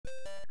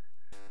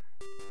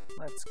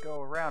Let's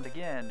go around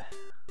again.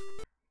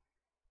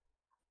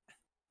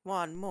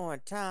 One more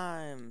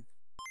time.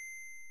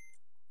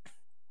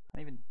 I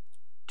didn't even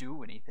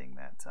do anything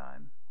that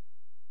time.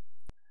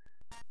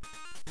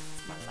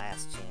 It's my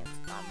last chance.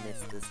 If I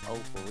miss this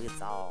opal,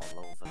 it's all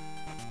over.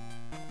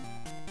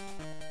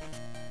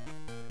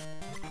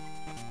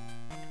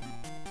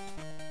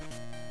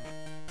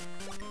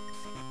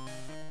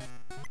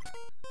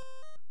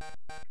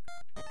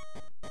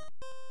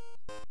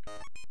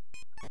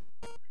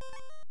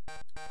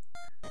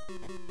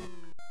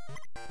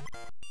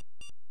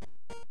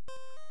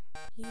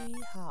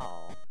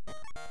 Yeehaw.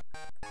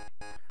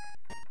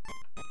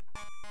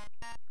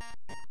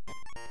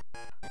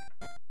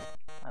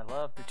 I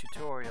love the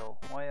tutorial.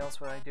 Why else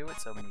would I do it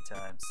so many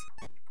times?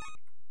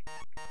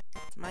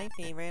 It's my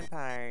favorite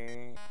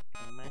part.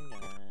 Oh my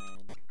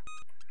god.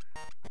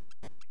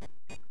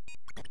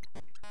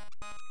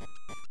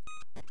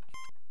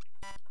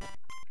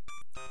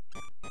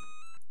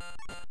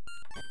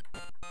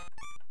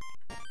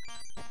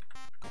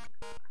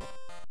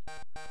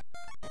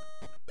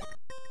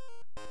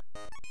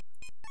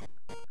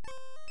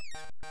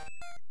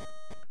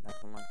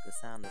 Nothing like the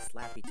sound of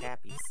slappy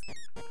tappies.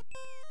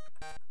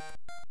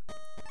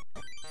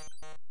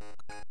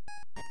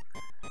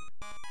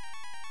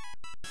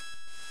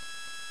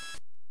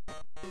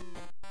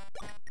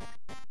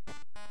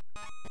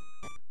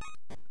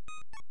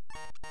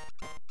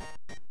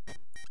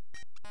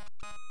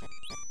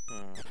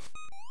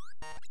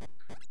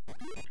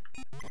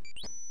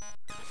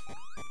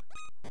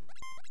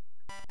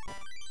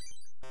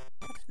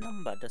 That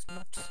number does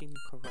not seem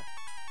correct.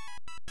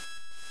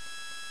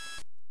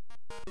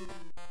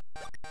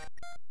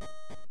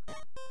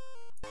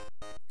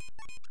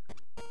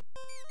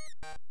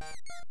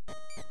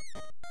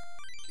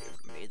 Give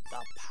me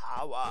the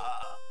power.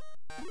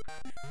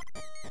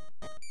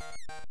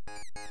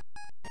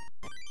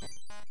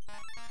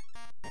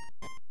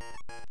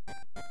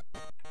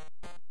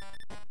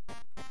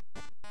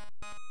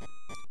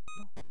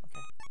 Okay,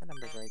 that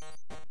number's right.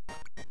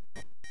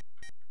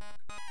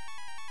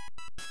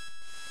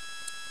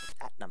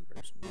 That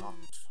number's not.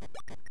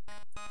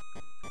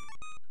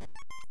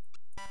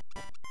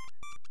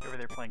 You over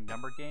there playing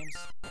number games?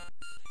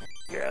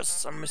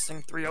 Yes, I'm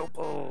missing 3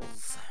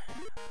 opals.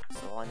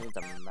 So all I need is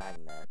a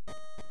magnet.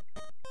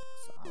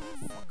 So I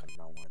don't fucking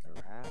know where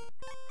they're at.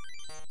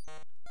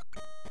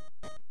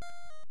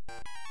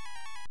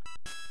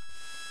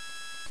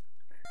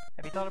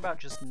 Have you thought about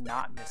just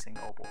not missing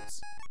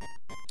opals?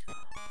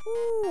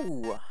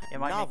 Ooh, It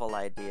might novel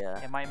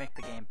idea. It might make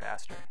the game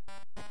faster.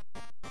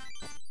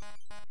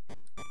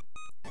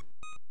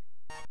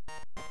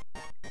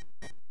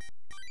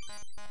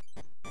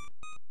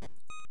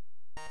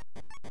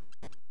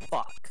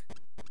 Fuck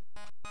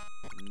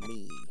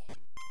me.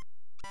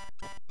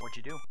 What'd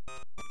you do?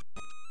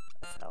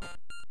 I fell.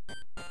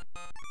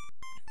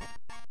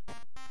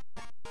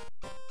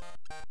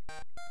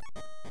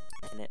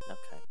 Can it?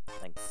 Okay,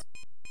 thanks.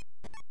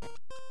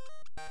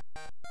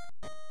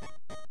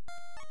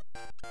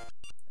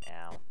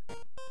 Ow.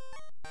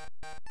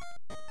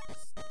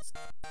 Just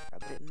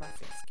rub it in my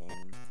face,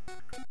 game.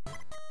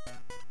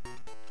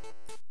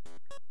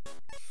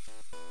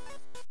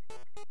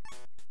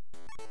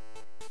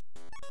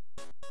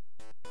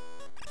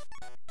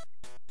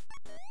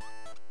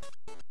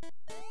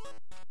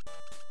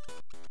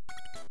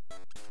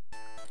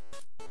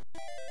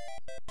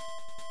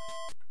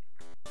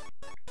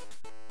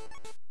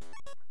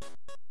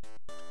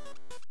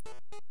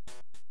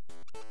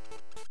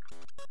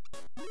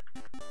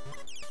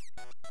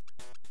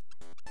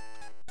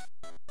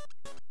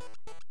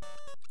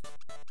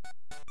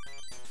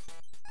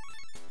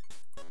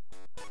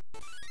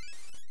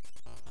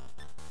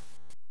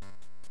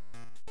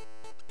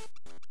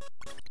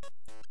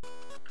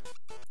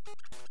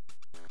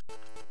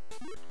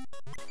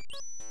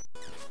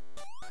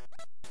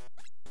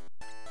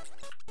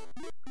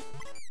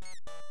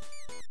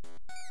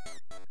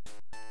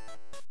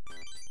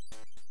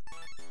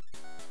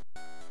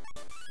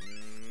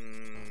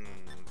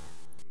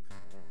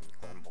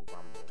 Grumble,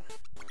 grumble.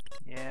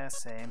 Yeah,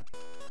 same.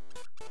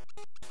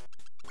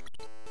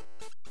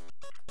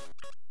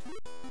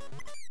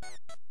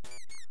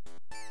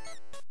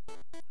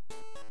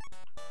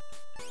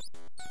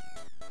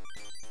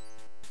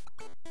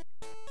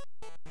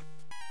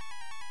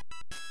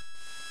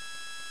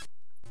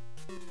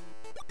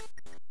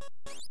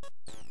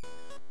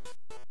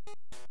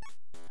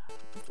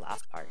 This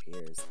last part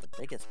here is the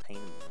biggest pain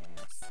in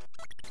the ass.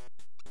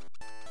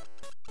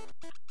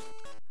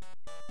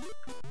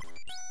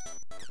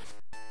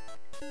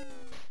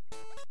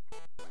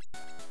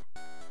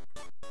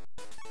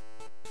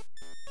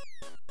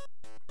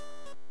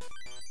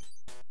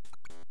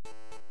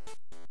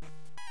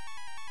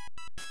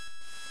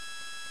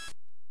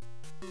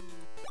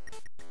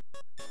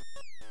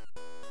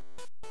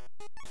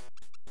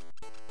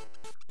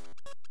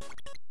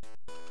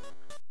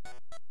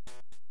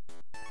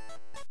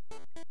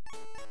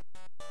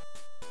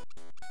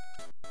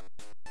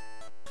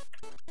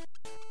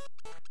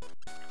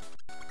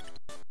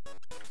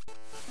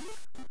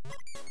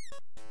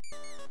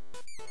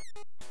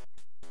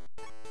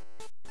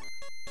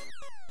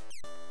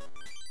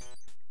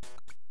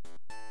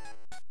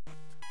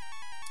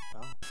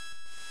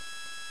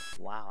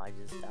 wow, I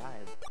just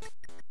died.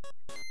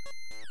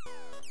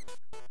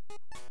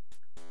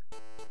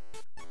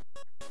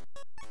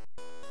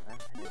 I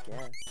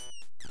guess.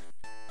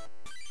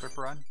 Quick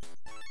run.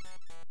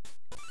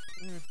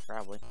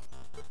 Probably.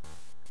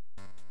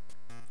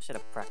 Should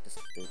have practiced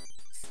the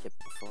skip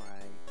before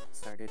I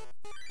started.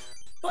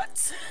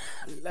 But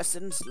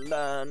lessons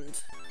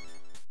learned.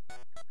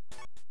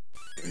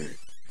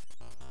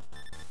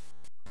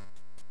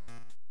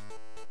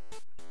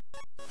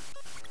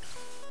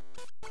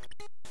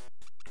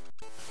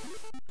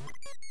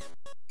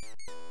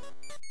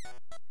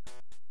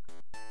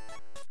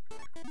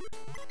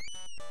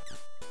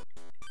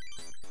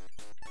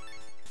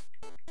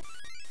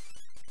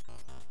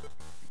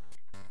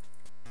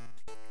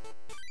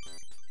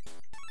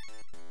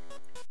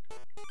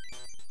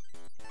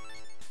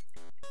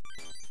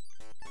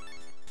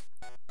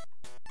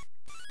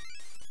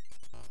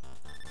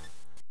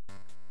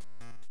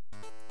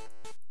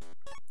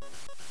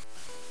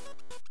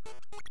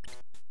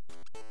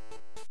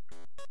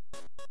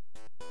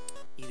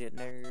 Eat it,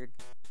 nerd.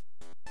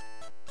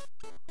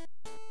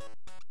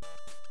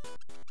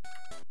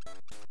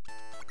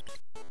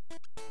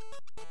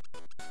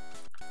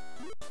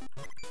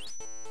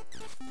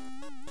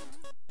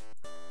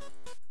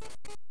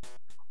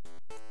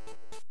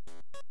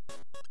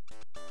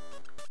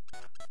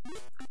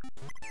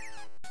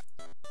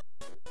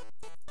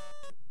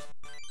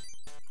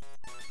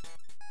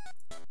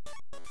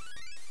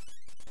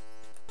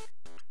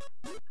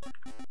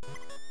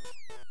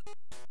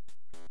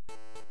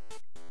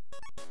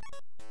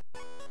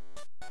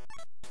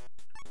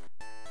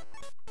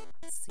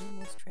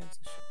 Seamless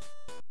transition.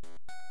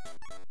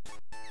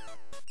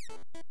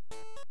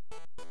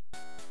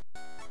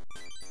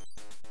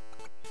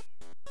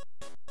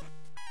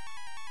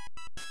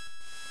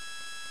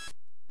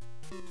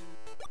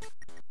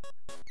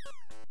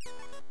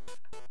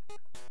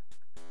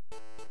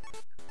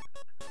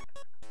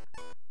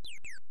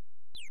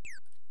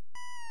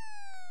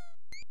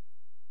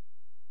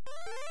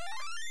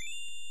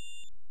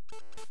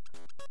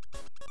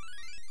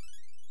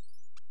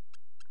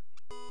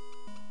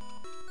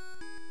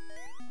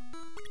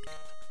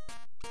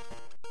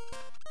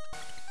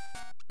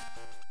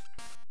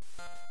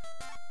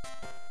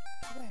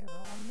 Where are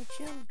all the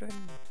children?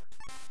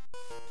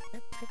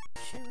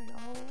 Picture it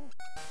all.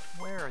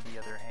 Where are the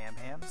other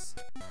ham-hams?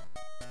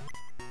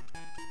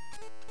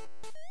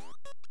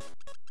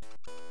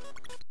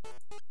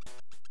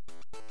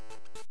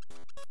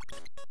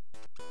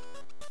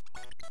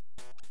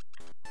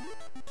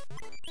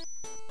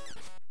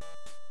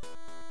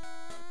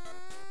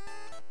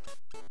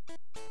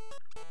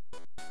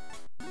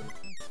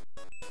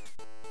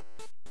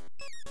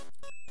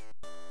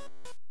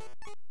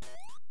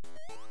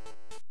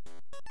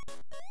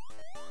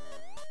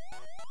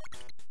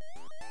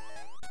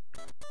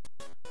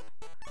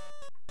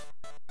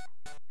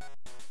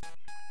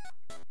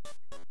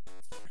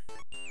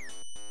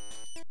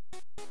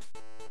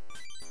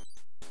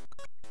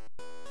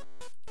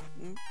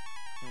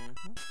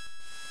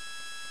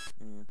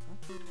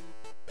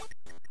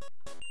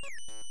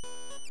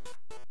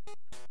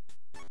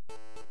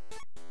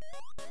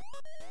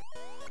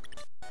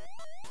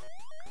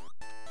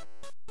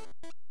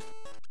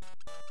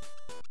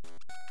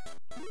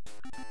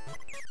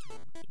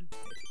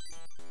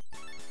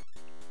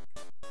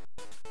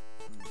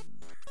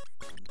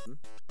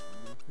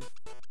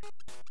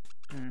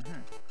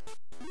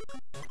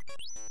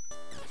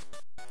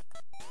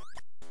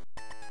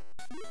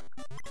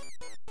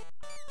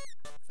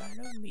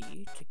 Follow me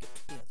to get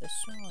to the other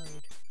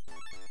side.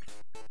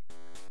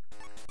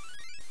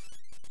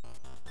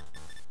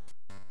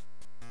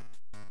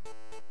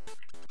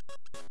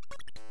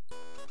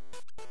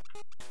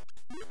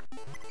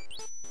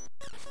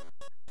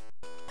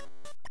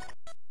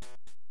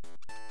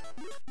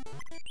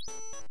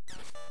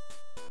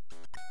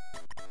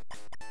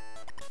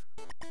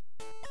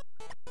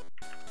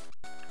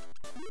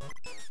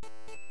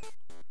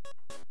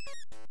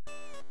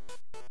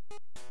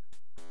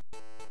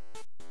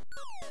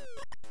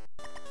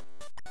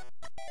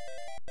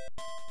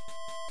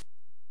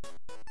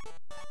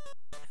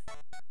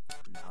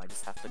 Now I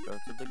just have to go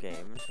through the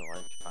game until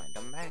I find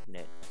a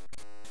magnet.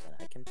 Then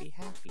I can be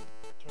happy.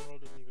 Taro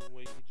didn't even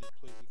wait, he just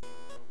plays the game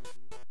with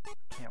you.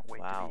 Can't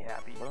wait Wow, to be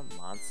happy. what a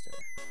monster.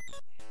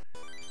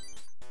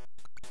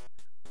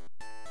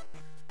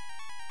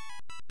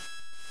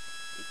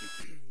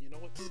 You know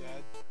what's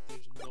sad?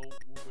 There's no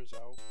Ubers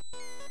out.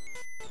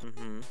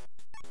 Mm-hmm.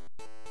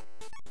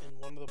 And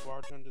one of the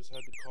bartenders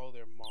had to call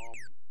their mom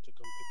to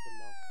come pick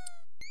them up.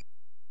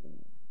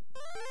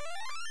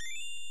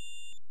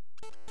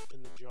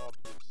 And the job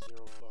gives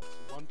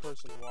 $0. One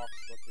person walks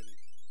fucking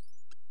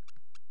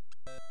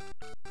a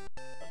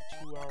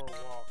 2-hour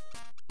walk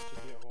to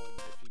get home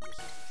if he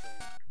misses the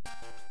train.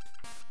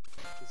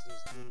 Because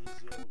there's literally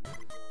 0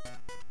 Ubers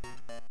out.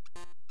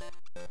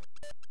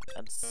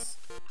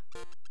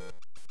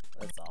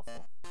 That's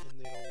awful. And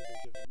they don't even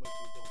give it, like,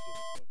 they don't give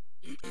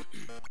a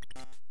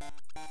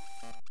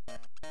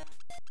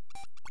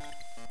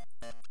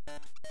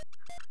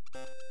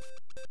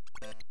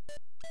fuck.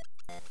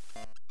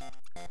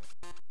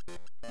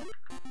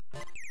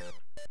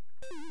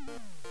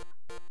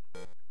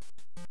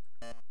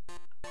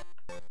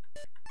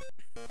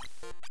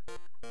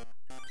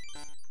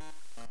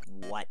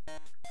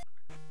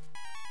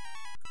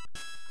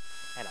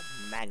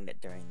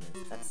 during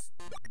this. That's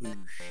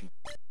bullshit.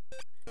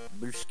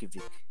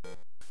 Bullshit.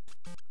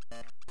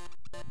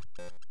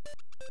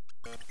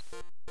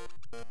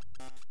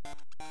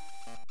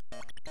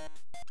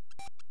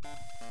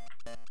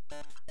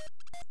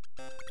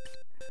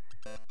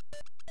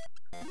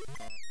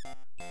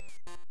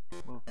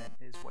 Movement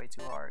is way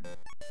too hard.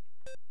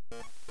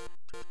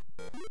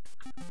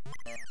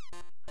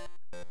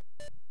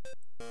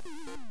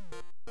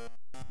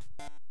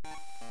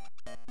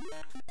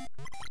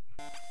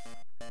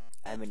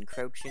 I'm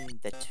encroaching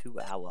the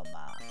 2-hour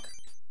mark.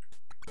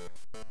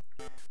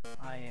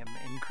 I am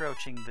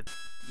encroaching the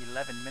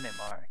 11-minute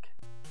mark.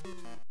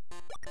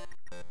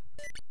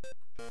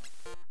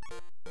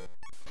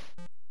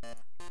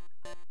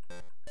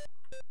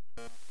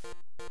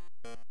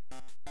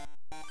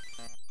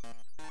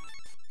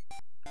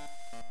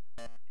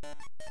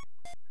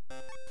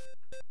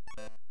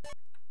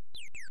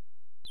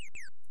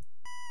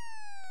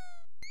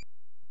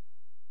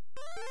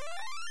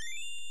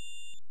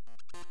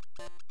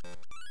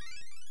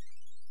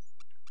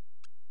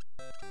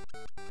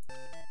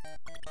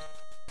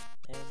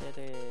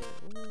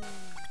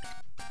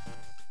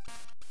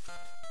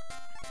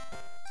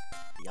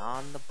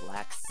 Beyond the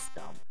black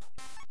stump.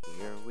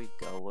 Here we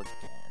go again.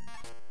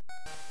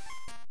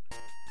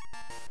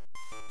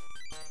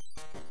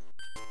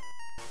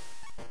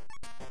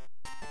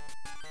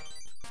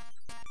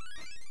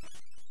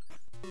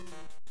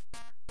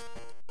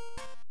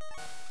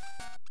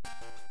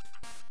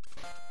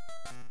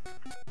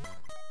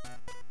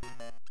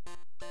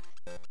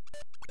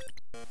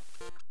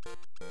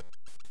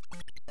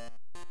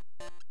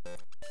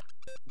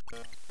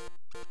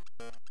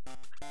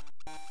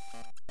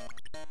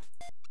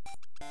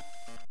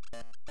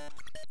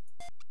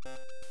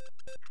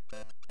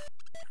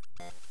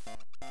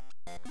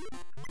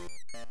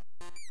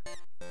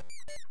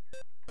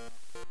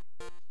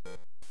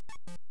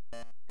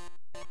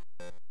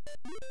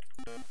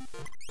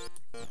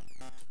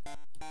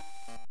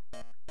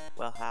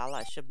 Well, Hal,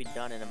 I should be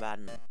done in about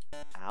an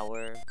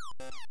hour.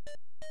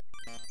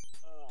 I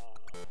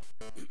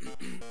doubt I'll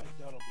be on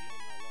that long.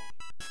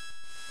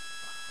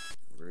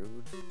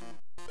 Rude.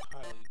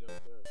 Highly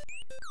doubt that.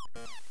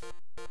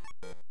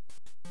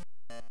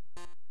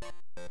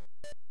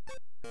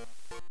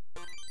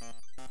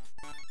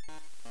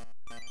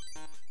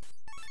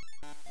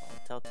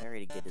 I'll tell Terry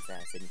to get his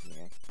ass in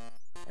here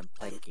and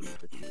play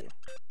games with you.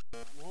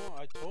 Well,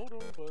 I told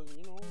him, but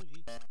you know,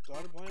 he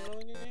started playing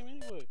another game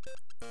anyway.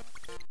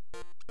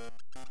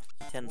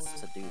 He tends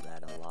to do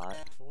that a lot. I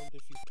wonder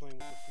if he's playing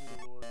with the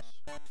Food Lords.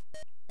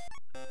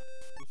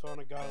 We found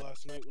a guy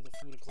last night with a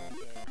Food Clan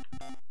bag.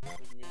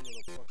 We ended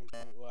up fucking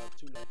playing, well,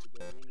 2 nights ago,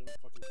 we ended up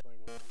fucking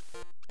playing with him.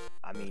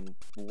 I mean,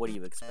 what do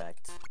you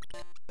expect?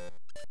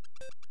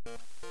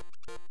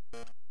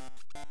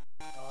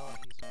 Ah,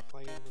 he's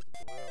playing with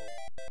Grell.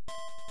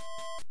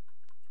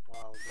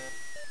 Wow, man.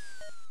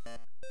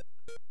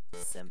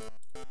 Simp.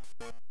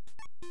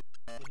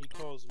 And he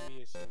calls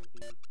me a simp.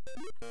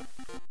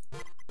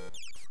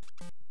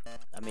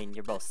 I mean,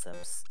 you're both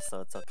simps,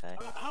 so it's okay.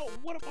 How?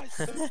 What if I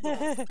simp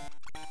though?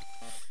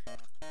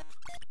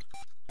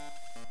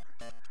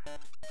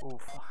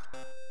 Oof.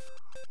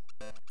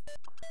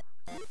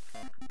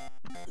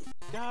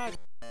 God,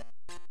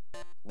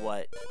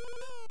 What?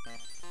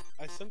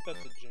 I sent that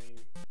to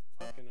Jane.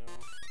 Fucking hell.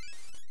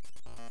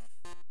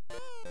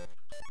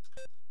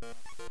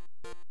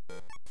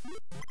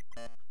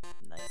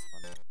 Nice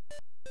one.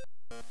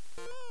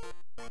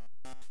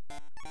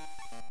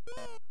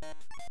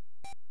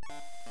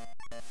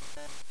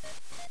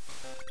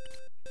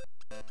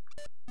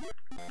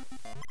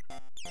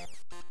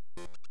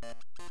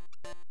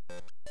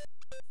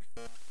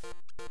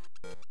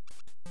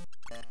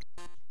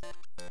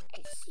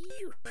 I see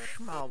you,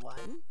 small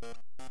one.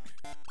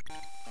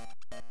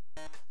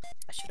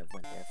 I should have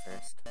went there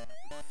first.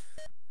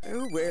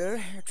 Oh well,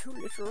 too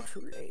little,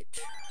 too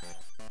late.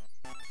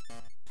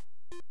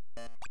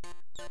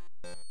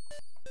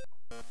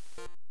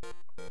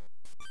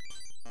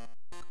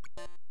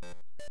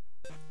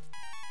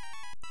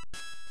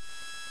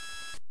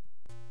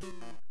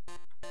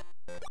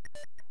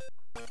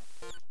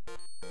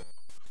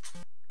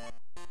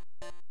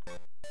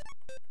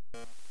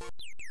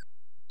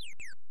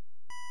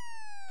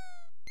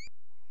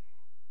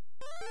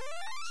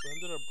 So I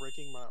ended up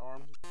breaking my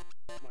arm,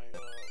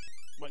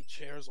 my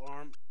chair's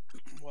arm,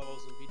 while I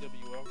was in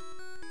BWL.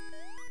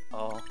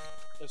 Oh,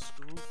 A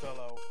screw fell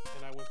out,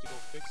 and I went to go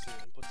fix it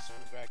and put the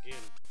screw back in.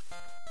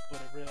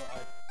 But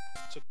I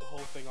took the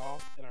whole thing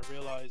off, and I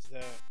realized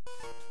that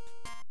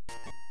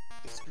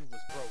the screw was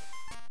broke.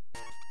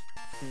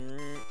 So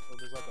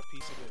there's like a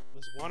piece of it.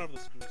 There's one of the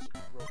screws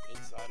broke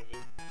inside of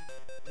it,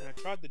 and I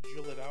tried to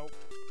drill it out.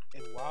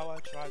 And while I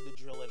tried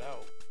to drill it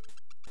out,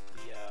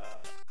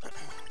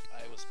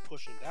 I was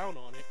pushing down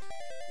on it.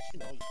 You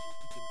know, you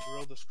can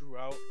drill the screw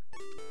out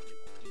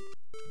and you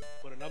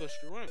put another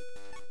screw in.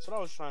 That's what I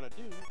was trying to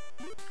do,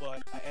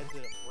 but I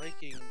ended up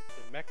breaking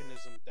the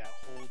mechanism that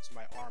holds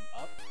my arm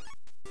up.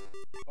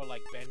 or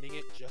like bending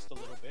it just a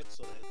little bit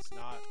so that it's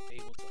not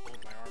able to hold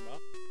my arm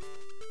up.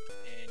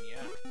 And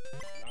yeah,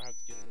 now I have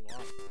to get a new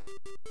arm.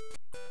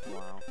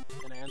 Wow.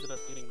 And I ended up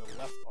getting the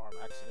left arm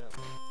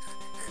accidentally.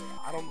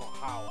 I don't know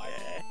how I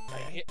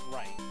hit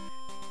right,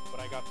 but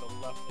I got the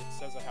left. It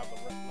says I have the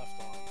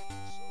left arm,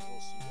 so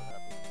we'll see what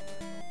happens when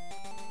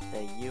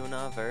it comes. The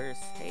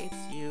universe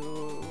hates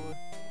you.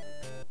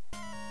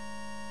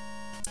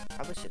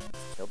 Probably should have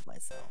killed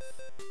myself.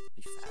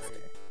 Be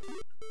faster.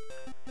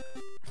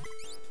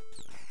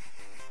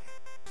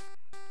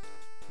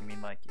 You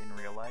mean like in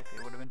real life?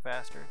 It would have been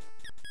faster.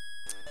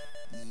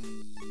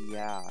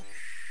 Yeah,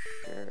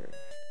 sure.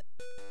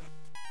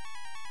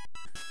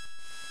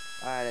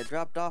 Alright, I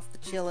dropped off the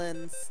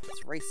chillins.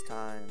 It's race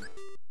time.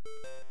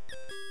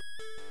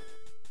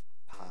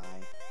 Pie.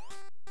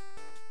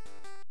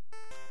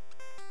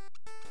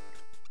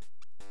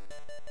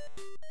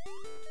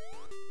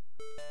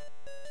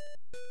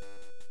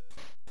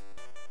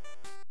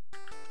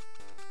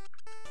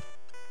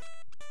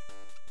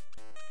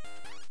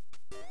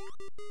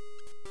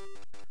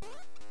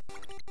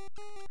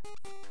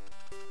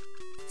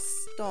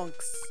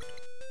 Stonks.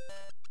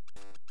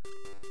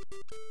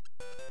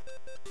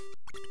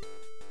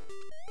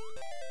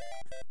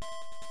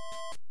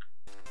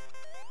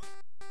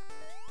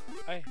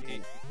 I hate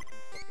people who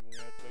fucking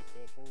react like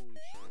that. Holy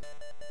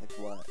shit. Like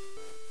what?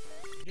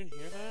 You didn't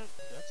hear that?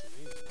 That's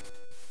amazing.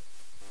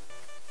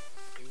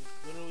 They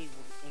literally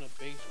were in a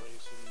base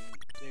race and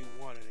they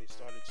won and they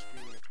started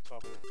screaming at the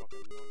top of their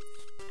fucking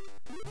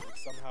lungs. And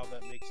somehow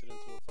that makes it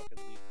into a fucking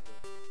league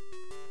clip.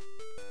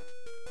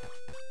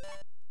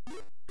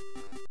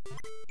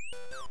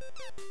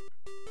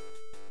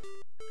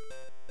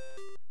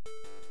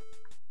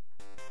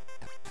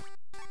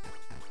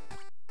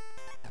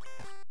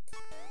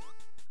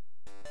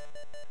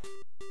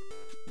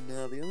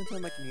 No, the only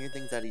time I can hear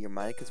things out of your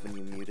mic is when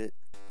you mute it.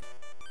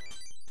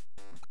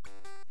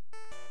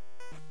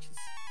 Which is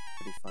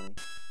pretty funny.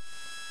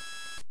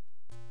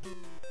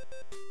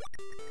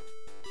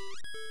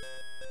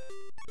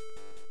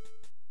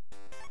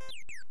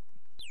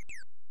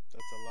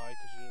 That's a lie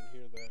because you didn't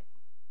hear that.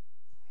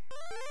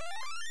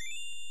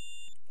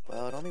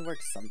 Well, it only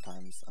works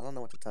sometimes. I don't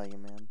know what to tell you,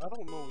 man. I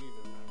don't know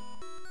either, man.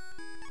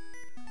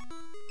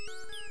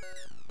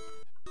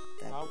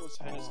 That How was was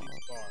Hennessy's all.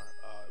 bar?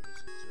 It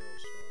was a 0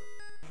 star.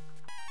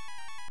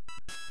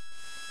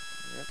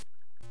 Yep.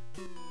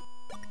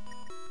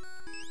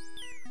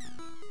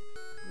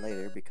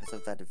 Later, because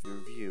of that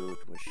review,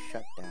 it was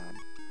shut down.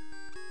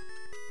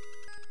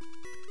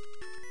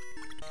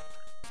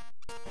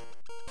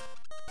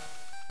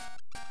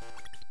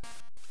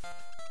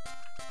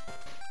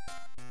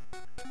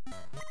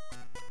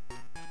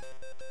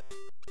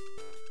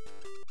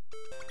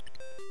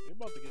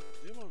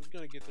 They're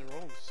gonna get their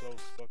own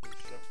selves fucking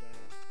shut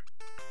down.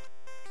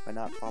 By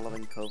not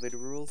following COVID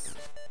rules?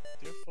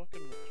 They're fucking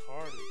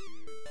retarded,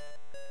 dude.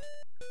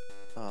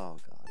 Oh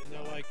god. And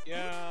they're no. like,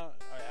 yeah,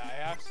 I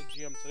asked the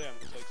GM today, I'm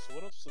just like, so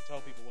what else to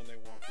tell people when they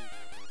want food?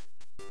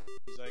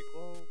 He's like,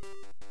 well,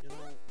 you know,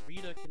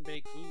 Rita can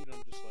make food.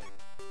 I'm just like,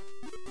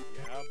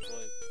 yeah,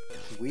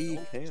 but We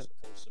don't can't.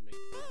 supposed to make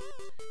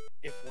food.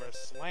 If we're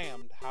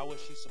slammed, how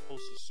is she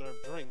supposed to serve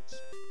drinks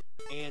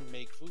and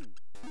make food?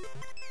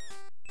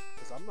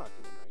 Because I'm not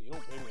doing that. You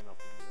don't pay me enough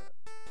to do that.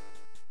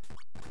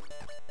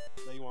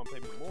 Now you want to pay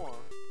me more,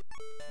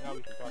 now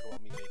we can talk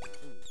about me making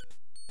food.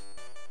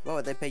 Well,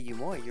 if they pay you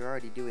more, you're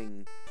already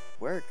doing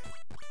work.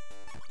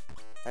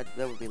 That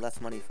would be less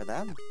money for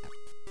them.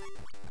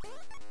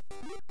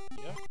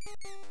 Yeah.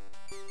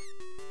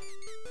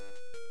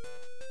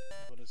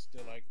 But it's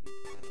still like,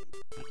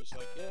 they're just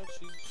like, yeah,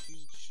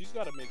 she's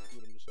got to make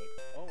food. I'm just like,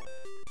 oh.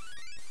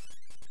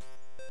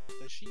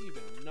 Does she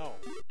even know?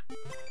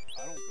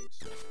 I don't think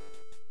so.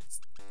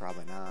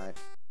 Probably not.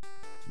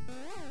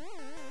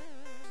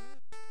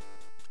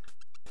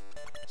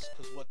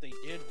 Because what they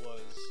did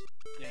was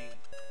they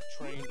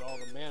trained all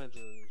the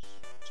managers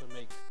to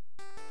make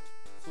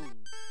food,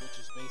 which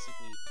is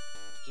basically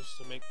just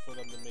to make for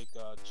them to make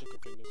chicken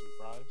fingers and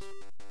fries.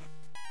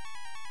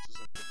 This is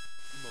like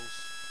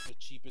the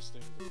cheapest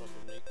thing to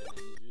fucking make and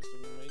the easiest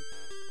thing to make.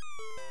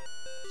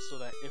 So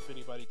that if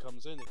anybody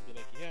comes in, they can be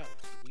like, yeah,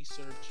 we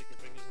serve chicken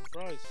fingers and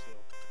fries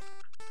still.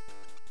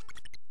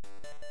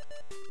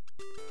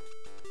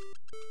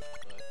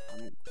 But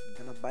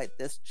I'm gonna bite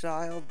this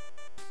child.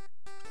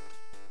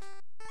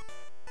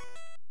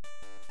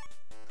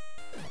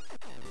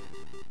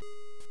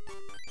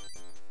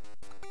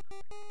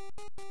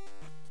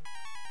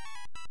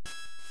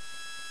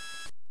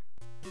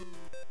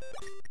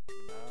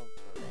 now,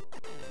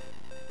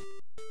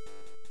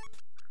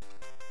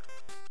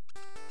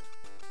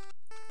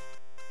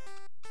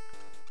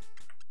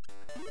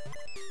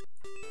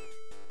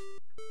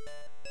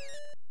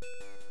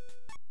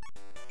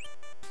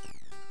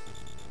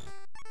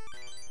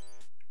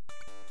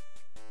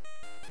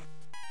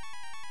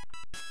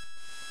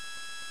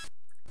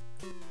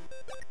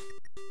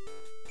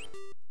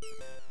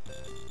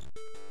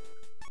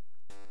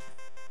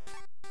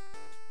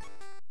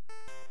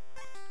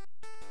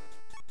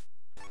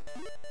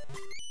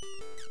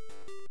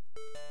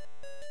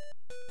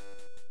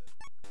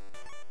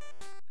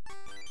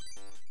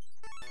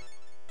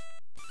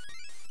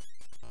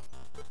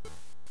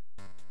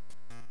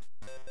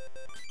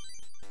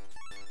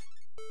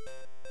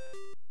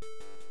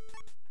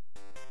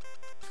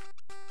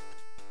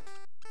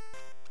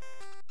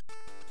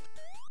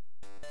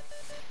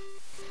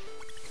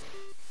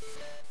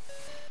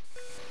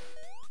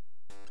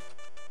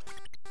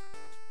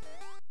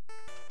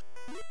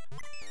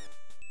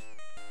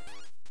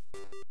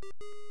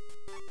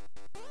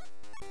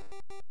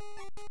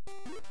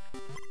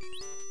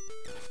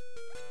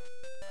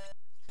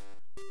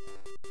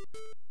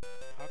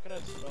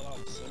 spell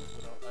out simp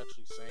without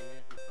actually saying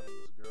it in front of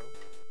this girl?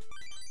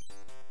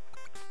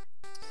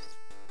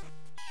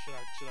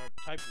 Should I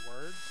type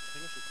words? I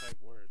think I should type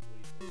words. What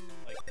do you think?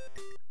 Like,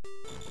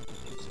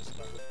 things that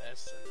start with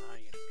S and I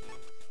and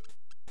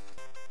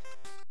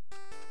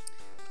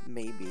P.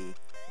 Maybe.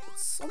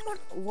 Someone,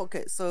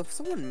 okay, so if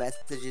someone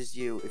messages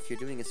you, if you're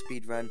doing a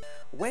speed run,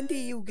 when do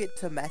you get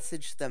to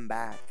message them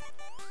back?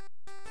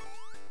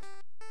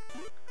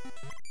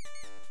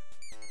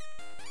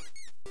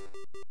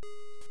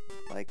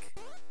 Like,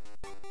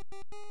 I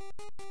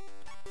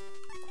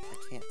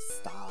can't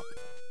stop.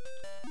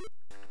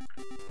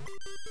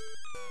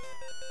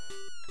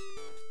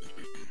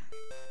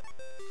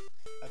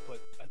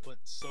 I put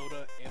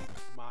soda in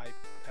my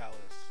palace,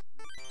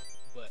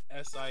 but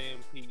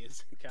SIMP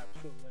is in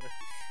capital letter.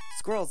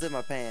 Squirrels in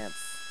my pants.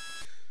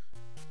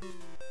 Oh,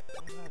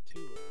 that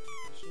too.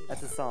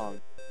 That's a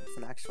song. It's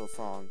an actual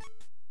song.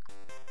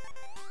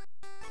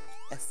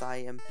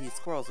 SIMP,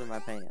 squirrels in my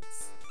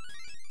pants.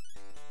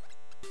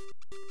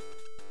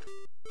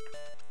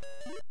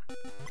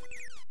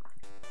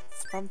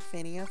 It's from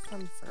Phineas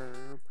and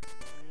Ferb.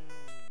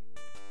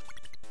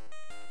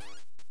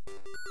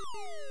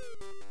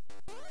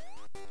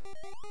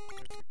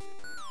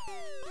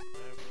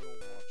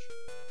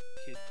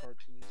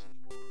 Cartoons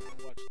anymore. I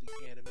watch the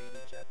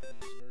animated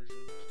Japanese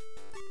versions.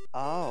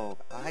 Oh,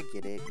 I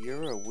get it.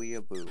 You're a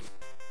weeaboo.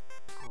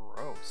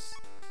 Gross.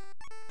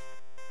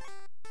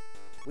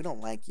 We don't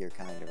like your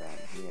kind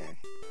around here.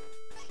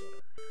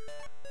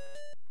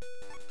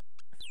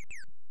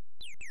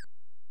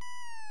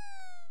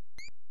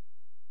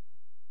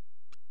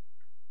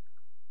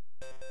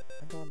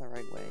 I'm going the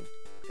right way.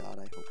 God,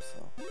 I hope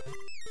so.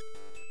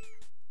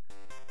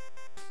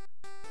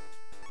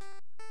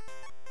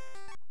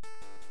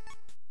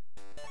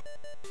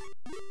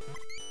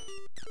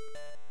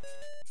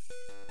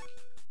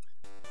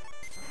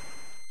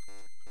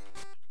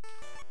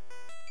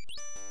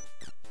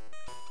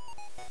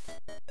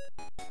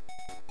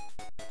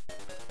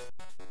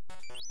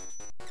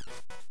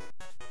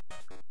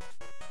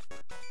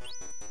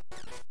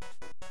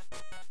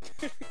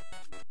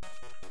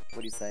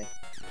 What do you say?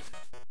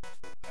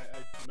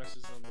 I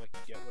message them like,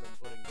 you get what I'm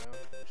putting down?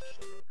 And they just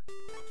shut up.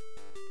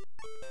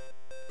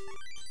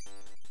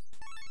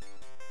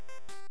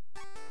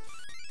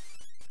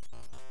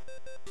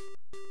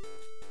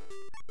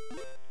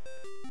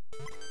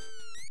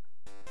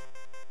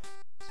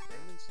 Is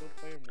Brendan still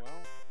playing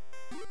well?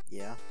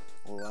 Yeah.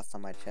 Well, last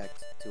time I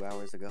checked, 2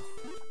 hours ago. If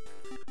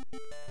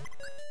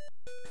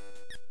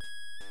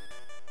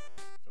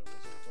I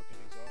wasn't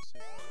fucking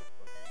exhausted, I would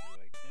fucking be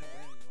like, yeah,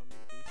 Brandon, you want me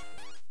to boost it?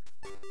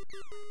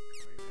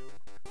 Right now?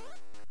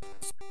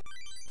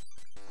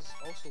 There's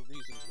also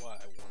reasons why I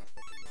want to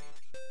fucking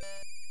mage.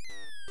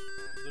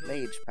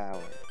 Literally Mage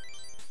power.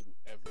 through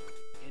everything.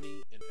 Any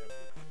and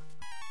everything.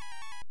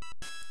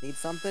 Need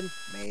something?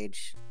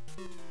 Mage.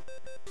 You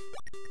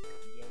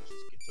guys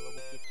just get to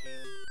level 15,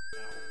 and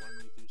I'll run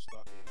you through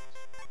stockades.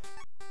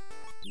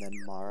 And then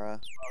Mara.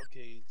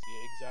 Stockades,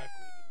 yeah,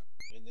 exactly.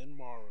 And then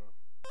Mara.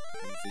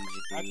 And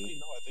ZGB. Actually,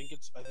 no, I think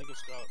it's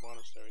Scarlet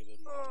Monastery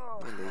then Mara.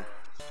 Really?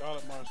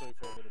 Scarlet Monastery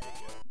for a little bit,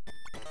 yeah.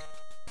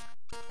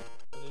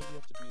 I think you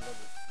have to be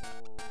level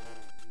 4.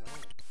 No.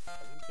 I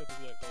think you have to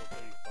be like level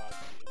 35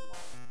 to be in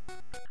Mara.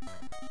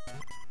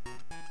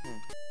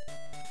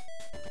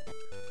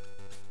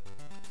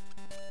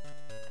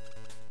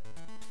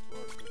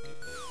 Or it could get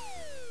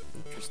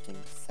there. Interesting.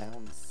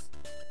 Sounds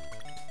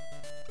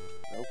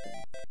broken.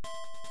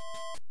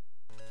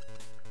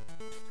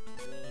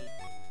 Really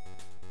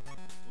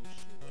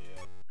boost your way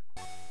up.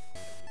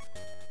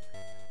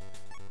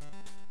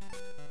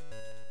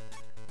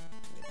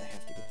 Wait, I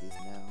have to get these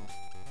now.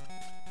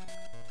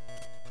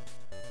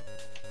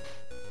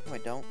 No, I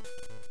don't.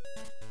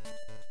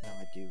 No, I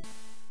do.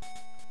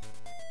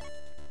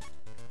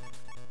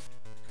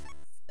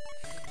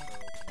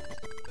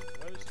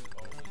 Why does he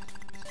always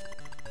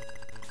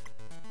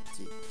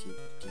do this?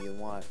 Do you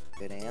want a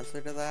good answer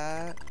to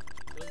that?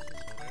 What is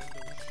this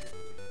random shit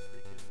with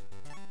freaking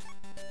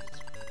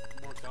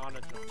Morgana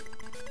jungle?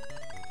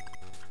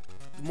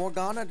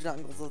 Morgana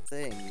Jungle's a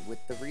thing with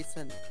the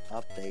recent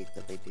update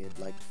that they did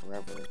like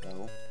forever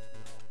ago.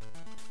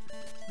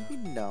 Maybe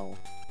no.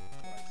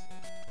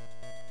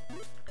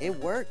 It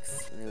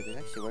works. It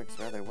actually works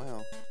rather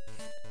well.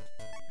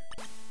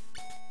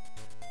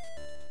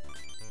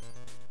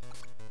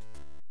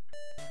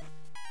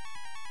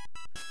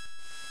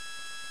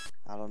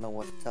 I don't know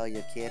what to tell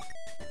you, kid.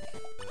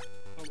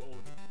 I'm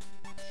old.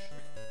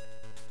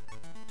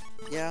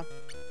 Yeah.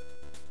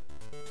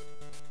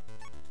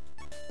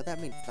 But that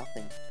means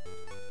nothing.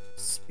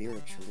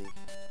 Spiritually.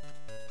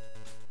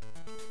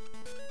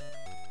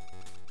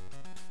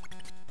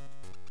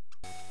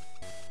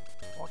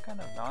 What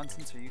kind of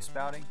nonsense are you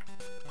spouting?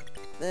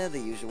 They're the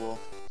usual.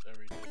 It's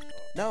everyday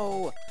talk.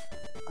 No!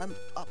 I'm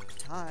up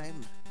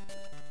time.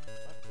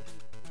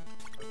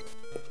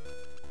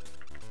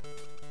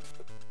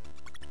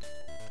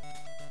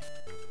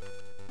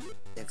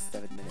 They have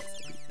 7 minutes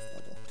to beat this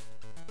level.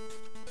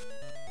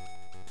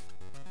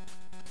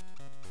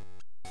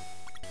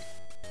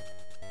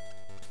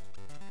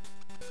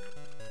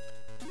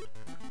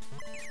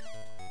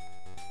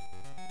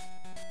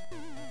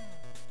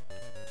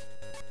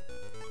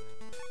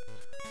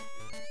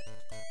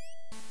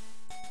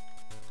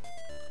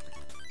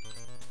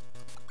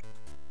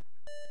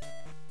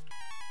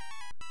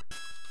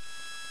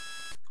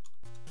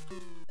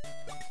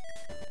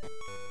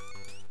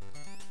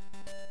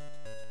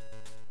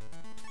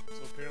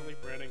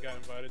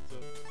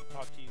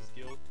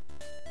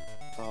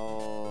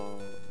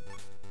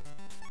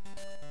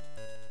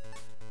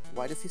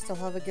 does he still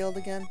have a guild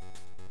again?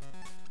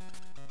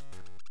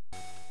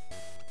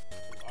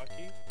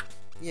 Hockey?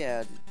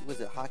 Yeah,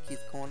 was it Hockey's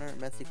Corner?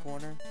 Messy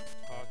Corner?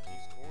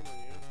 Hockey's corner,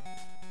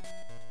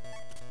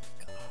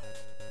 yeah. God.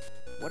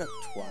 What a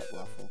twat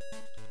waffle.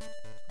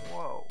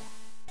 Whoa.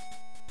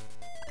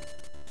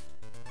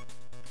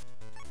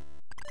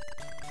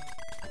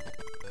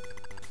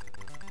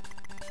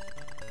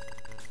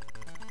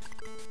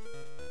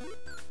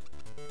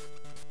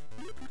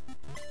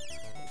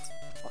 It's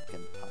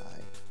fucking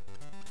pie.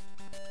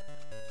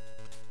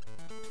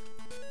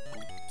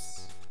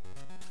 Oops.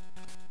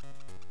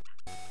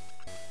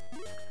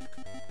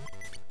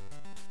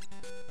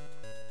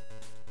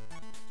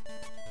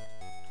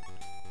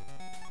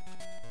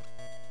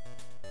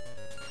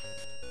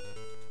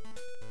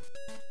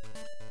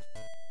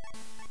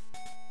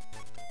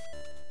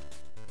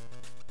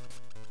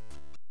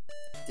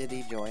 Did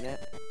he join it?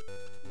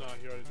 No,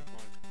 he already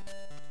declined.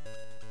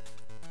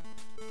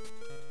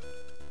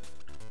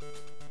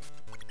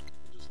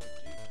 I'm just like,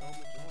 dude, tell him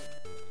to join.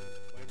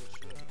 Play the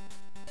shit.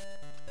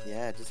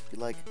 Yeah, just be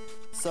like,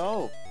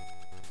 so,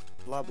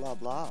 blah blah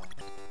blah.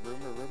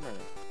 Rumor.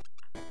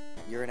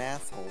 You're an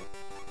asshole.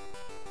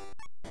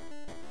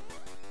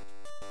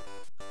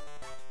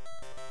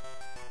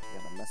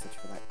 Got a message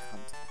for that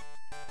cunt.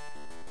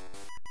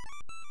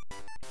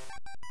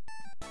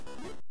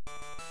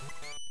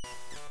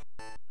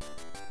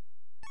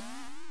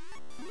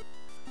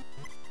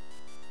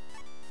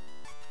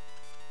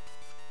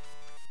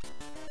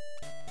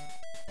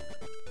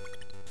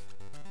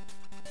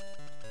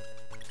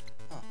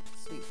 Oh,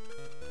 sweet.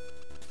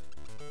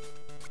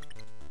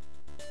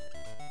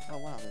 Oh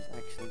wow, there's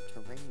actually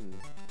terrain.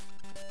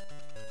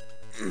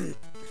 Any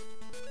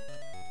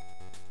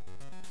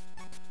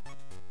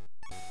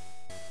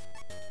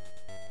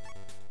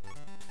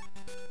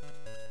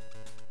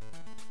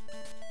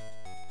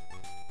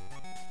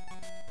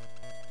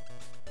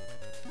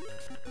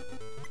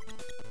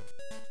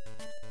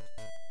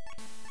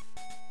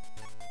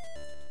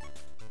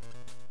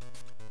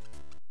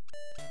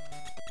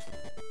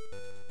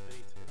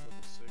tape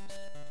level 6.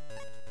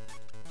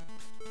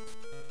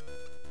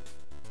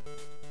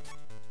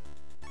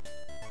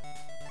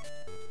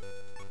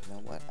 You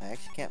know what? I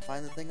actually can't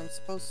find the thing I'm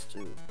supposed to.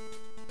 There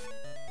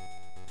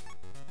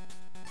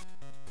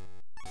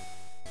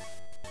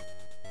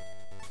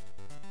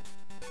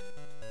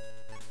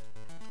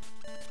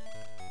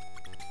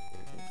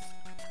it is.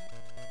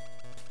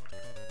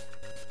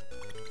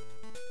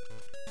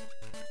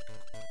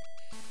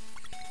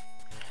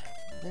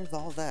 There's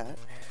all that.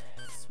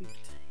 Sweet.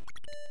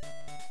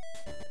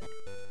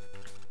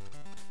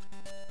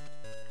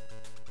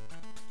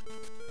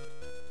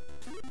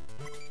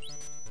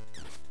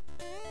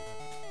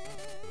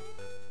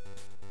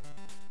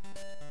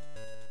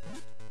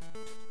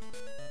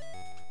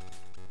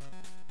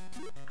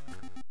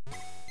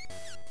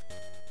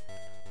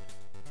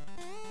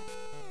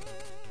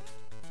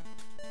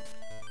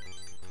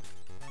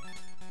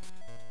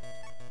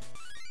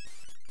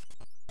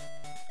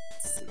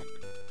 Let's see.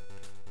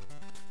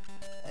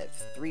 I have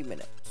 3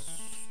 minutes.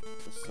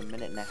 Just a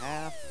minute and a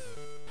half.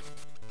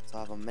 So I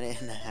have a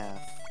minute and a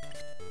half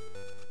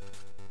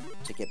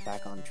to get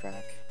back on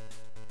track.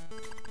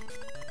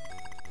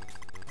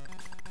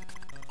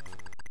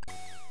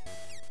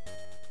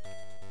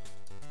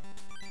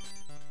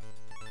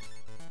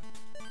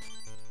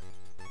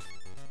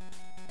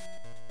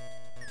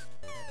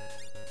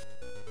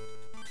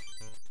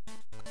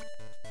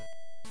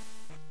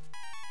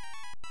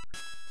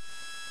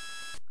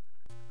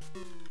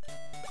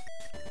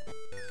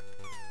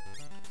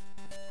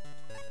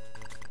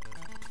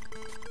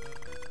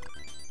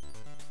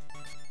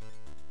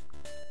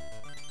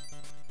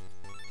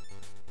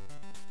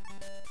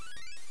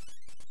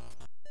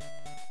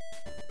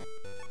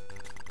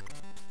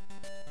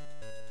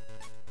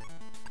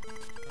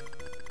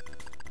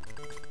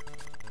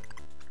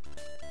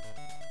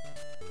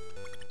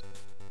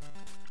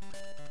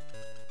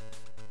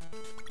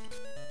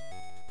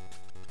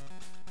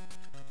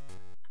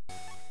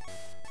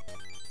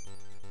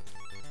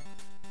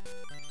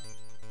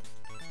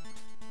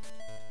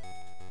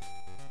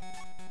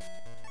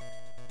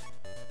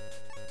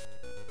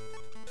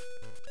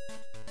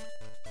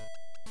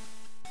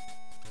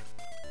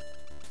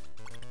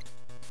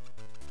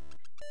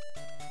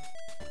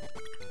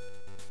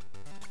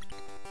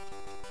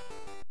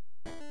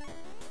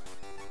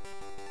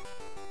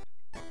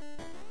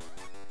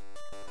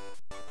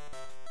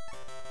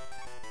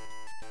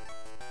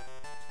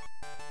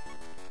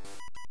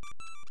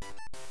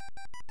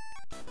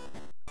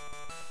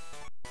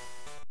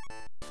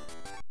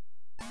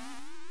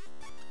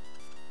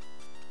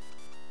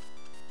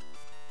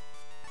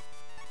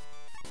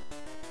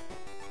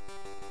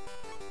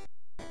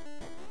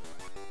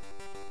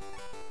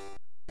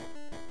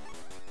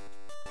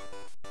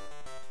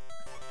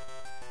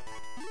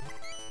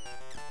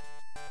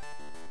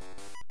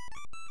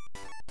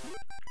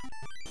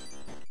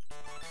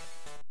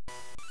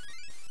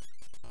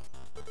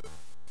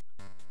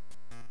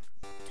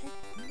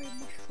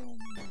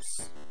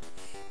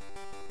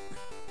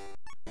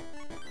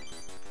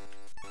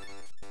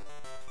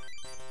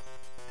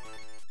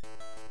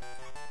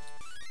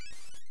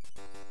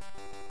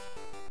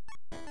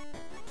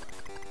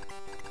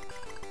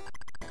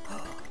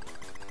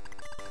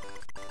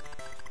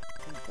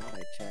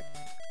 checked.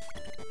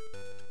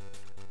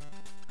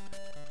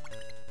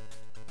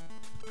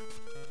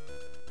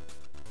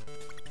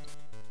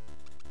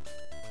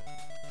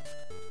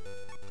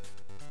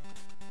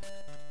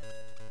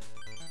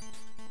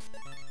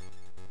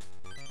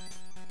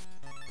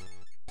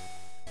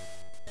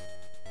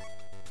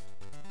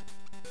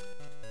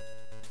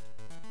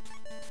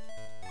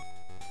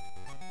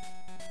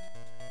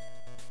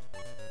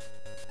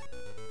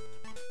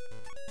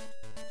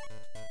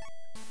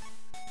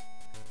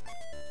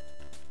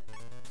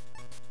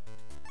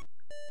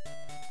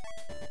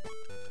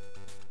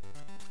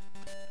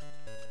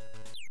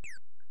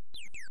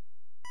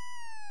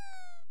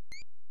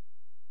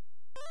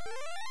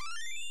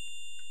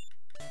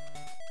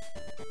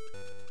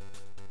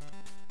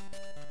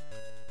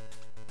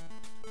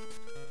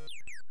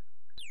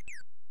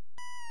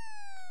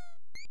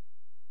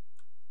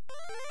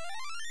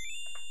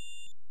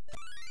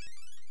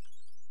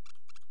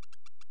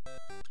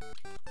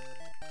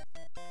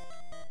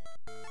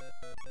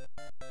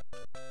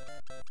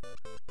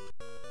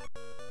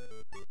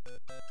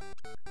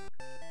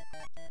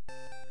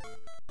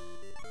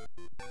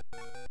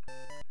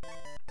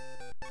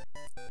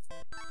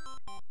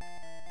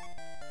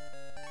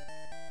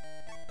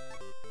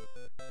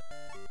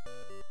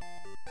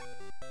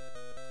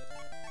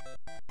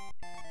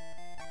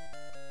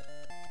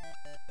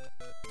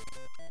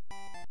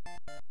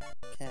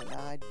 Can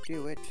I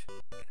do it?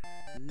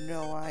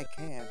 No, I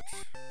can't.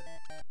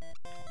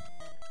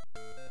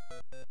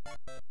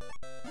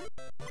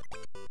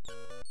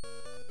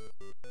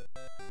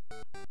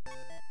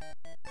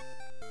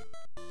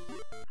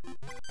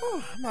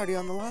 Oh, I'm already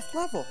on the last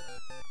level.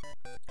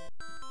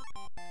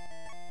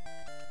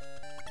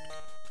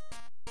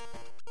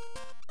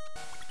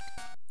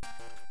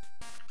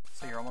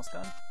 So you're almost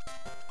done?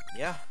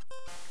 Yeah.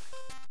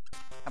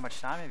 How much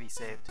time have you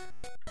saved?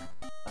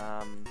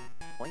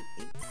 0.8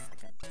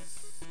 seconds.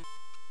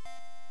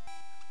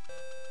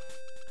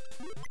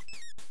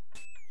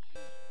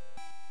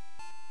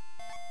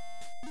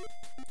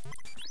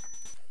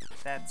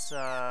 That's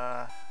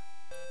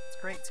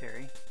it's great,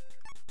 Terry.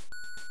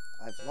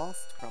 I've lost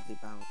probably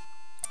about,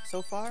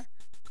 so far,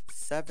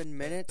 7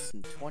 minutes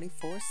and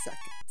 24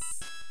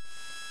 seconds.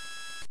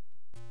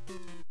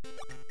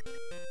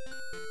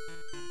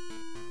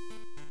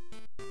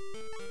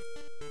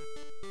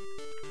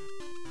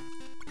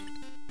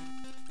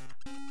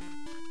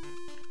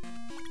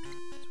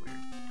 It's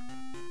weird.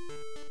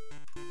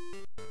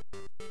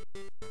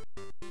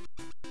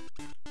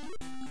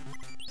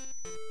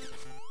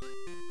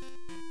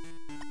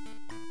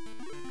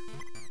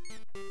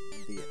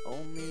 The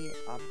only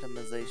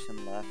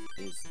optimization left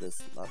is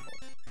this level.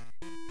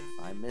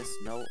 If I miss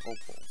no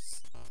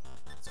opals.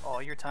 Is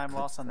all your time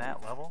lost on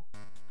that level?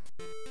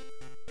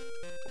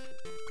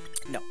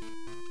 No,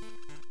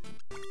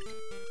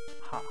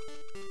 Huh.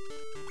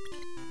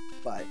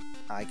 but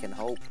I can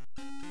hope.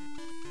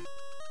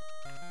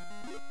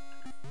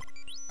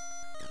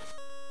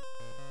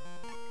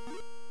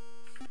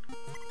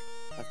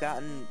 I've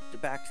gotten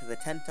back to the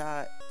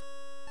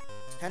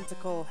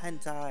tentacle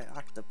hentai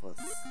octopus.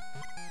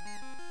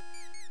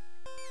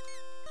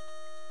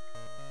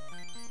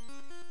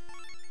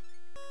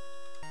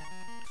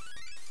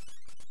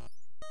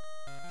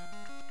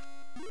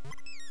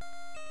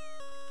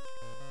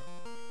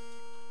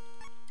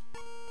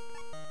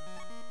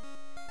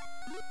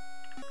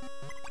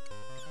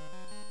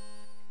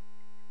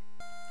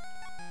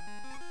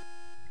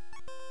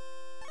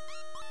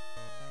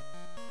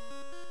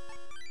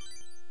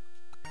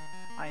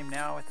 I am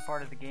now at the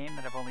part of the game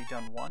that I've only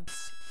done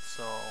once,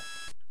 so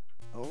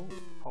Oh,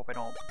 hope I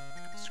don't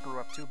screw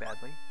up too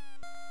badly.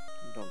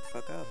 don't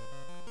fuck up.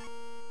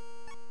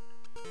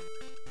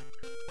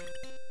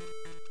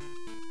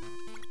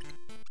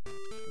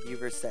 Have you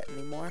ever set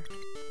anymore?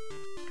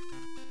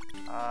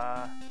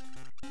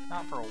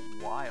 Not for a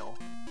while.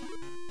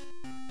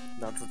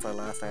 Not since I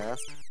last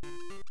asked.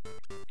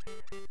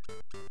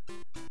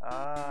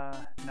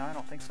 No, I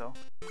don't think so.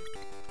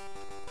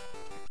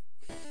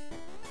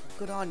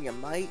 Good on you,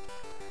 mate.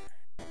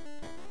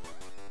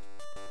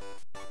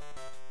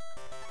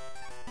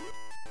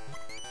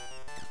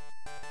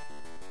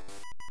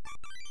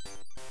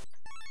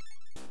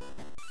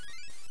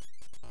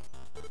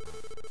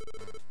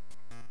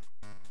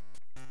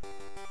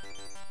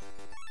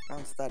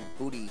 Bounce that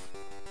booty.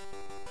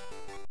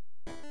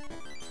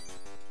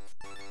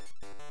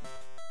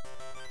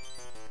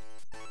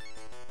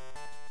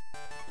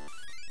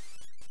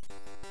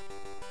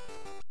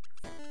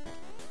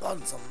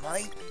 On some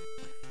mate.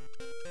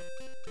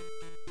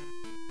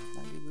 Can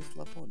I do this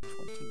level in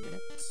 20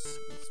 minutes?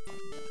 Let's find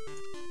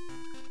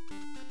out.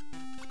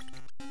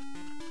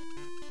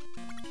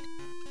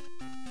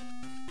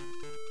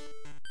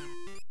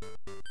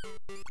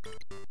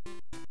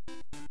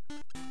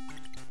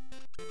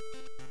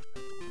 I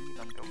believe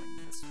I'm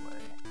going this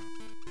way.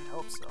 I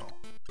hope so.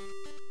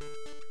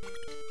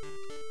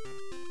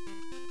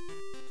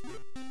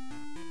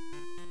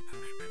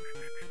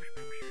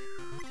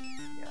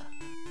 Yeah.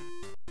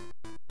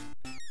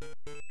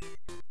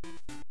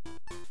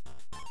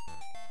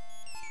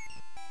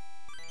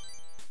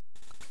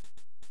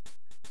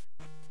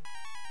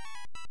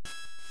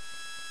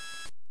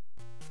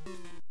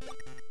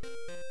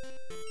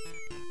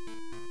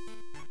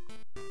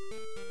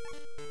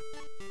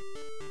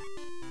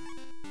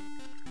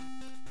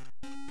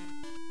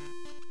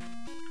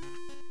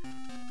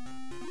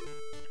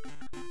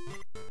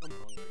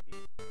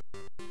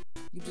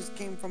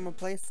 from a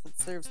place that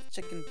serves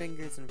chicken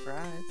fingers and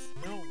fries.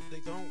 No, they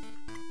don't.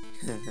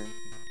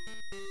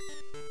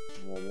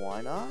 Well,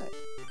 why not?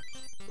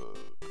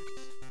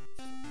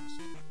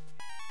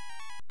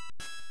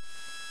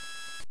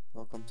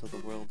 Welcome to the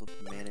world of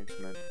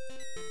management.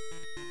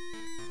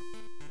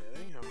 That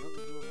ain't have nothing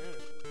to do with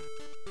management.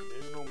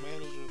 There's no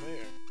manager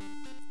there.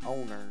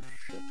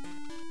 Ownership.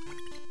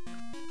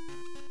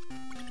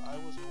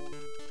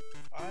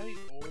 I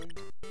own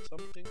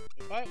something.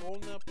 If I own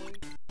that place,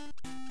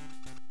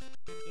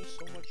 there's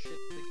so much shit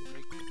they can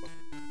make fucking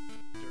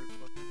dirt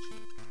fucking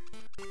cheap.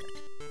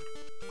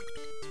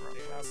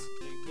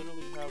 They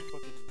literally have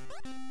fucking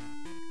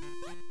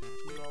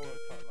 $2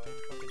 like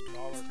fucking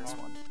dollar It's this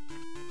one.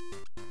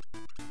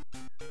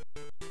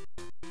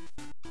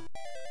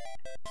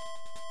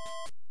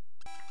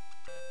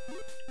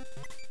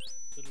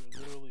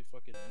 Literally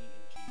fucking meat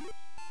and cheese.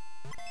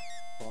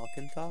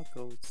 Walking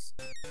tacos.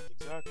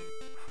 Exactly.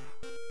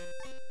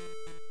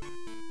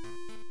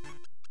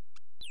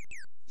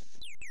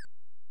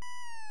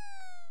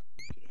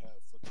 You could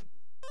have fucking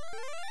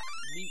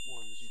meat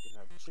ones, you can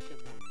have chicken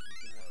ones, you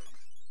can have,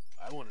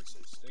 I want to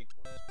say steak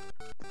ones,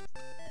 but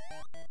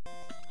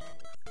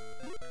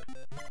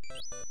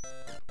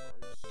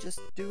Just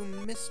do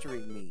mystery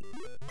meat.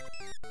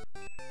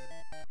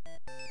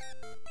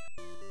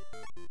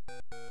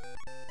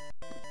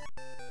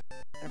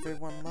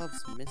 Everyone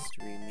loves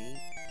mystery meat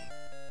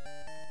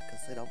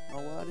because they don't know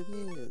what it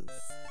is.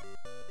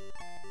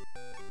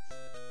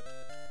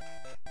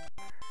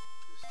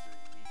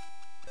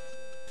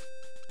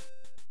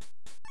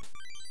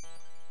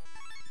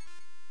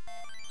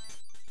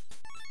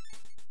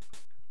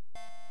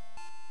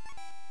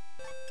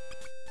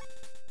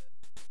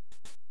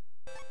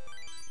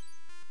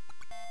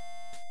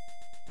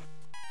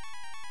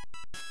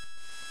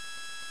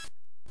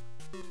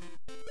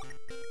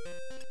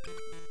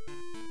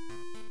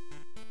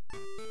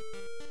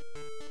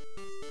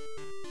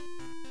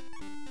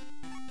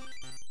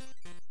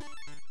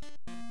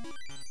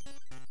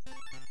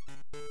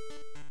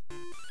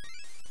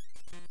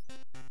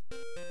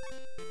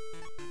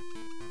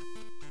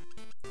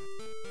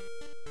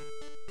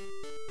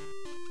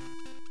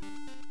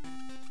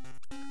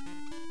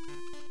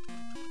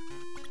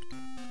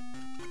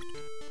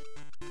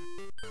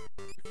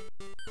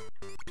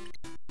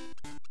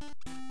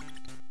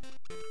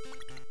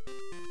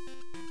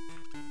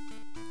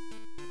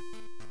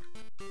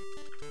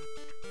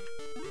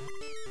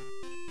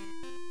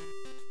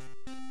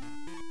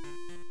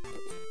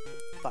 mystery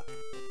meat. Fuck.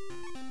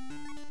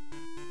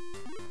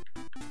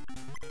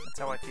 That's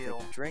how I feel.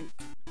 Take a drink.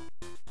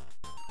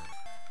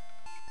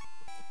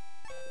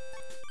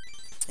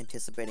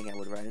 Anticipating I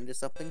would run into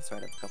something, so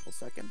I'd have a couple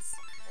seconds.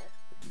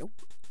 But nope.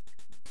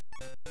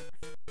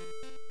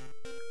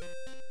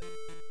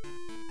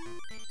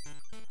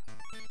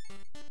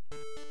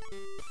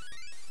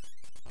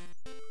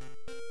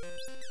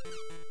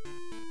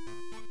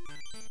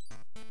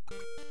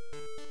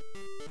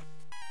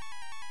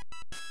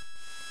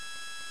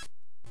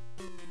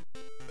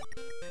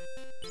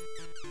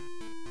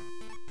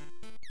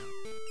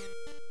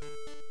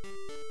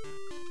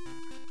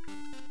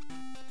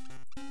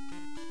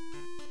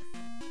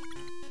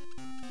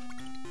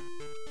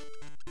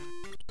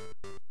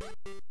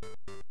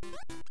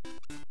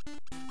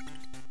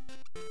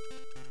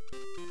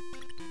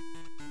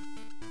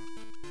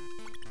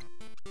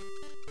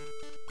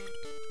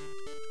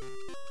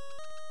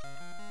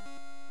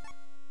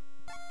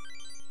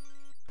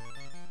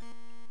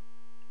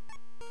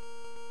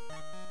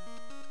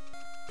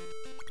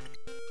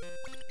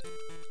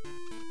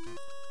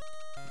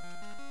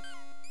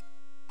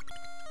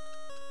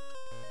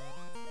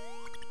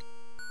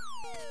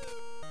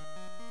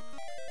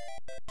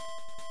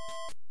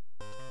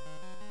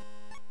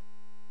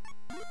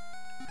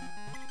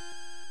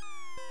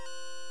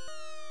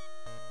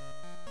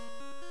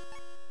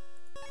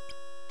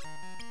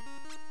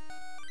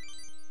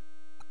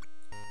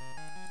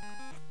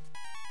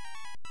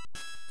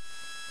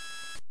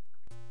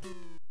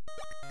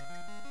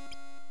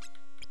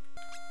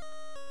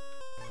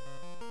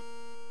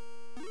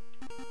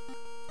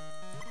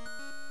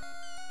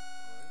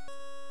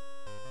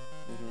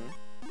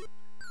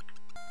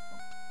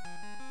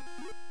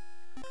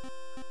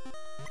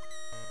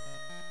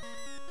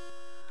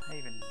 I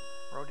even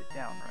wrote it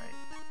down right.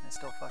 I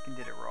still fucking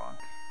did it wrong.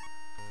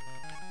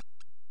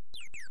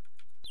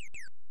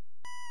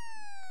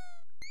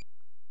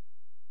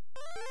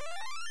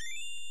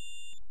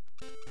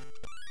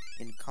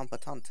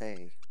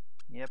 Incompetente.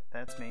 Yep,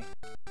 that's me.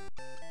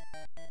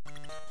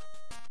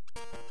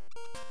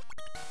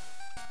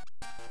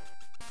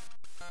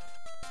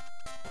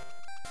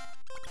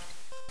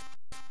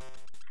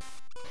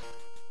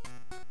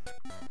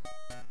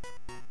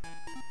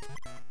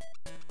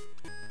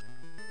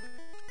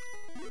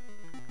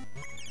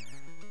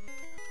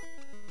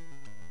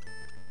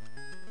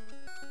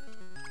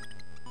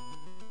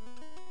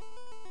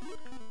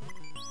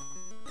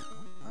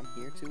 I'm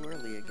here too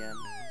early again.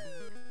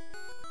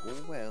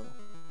 Oh well.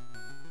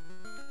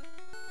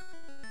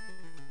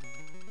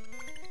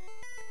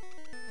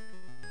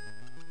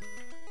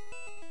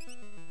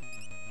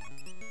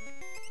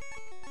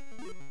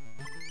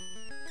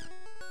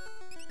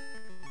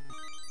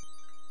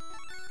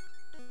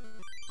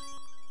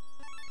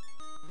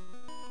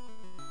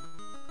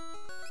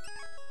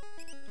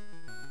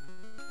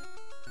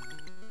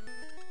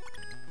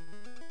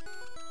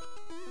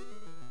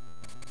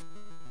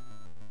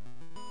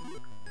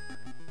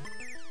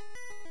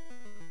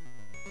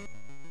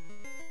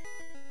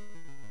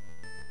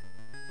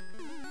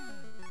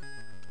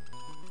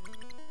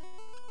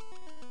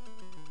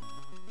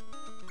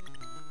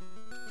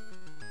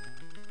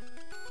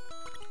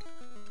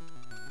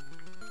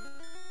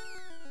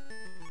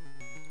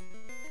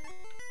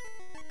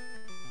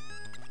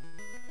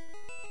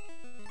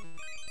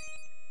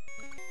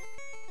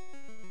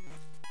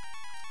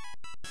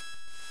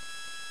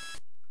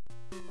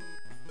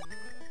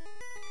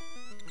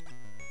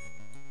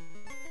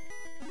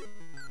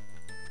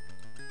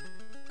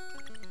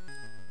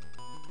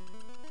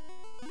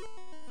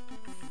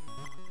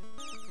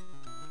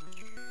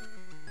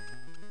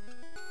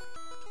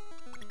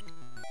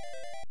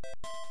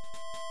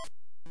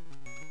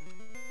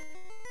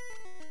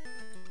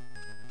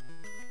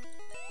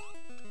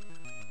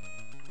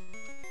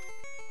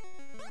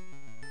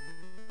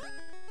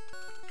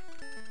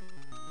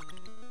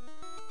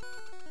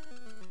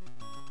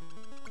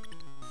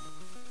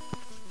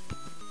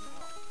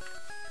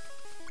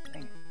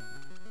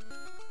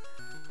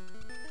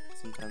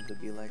 Sometimes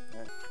it'd be like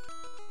that.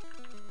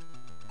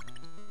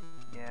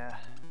 Yeah,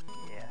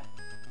 yeah.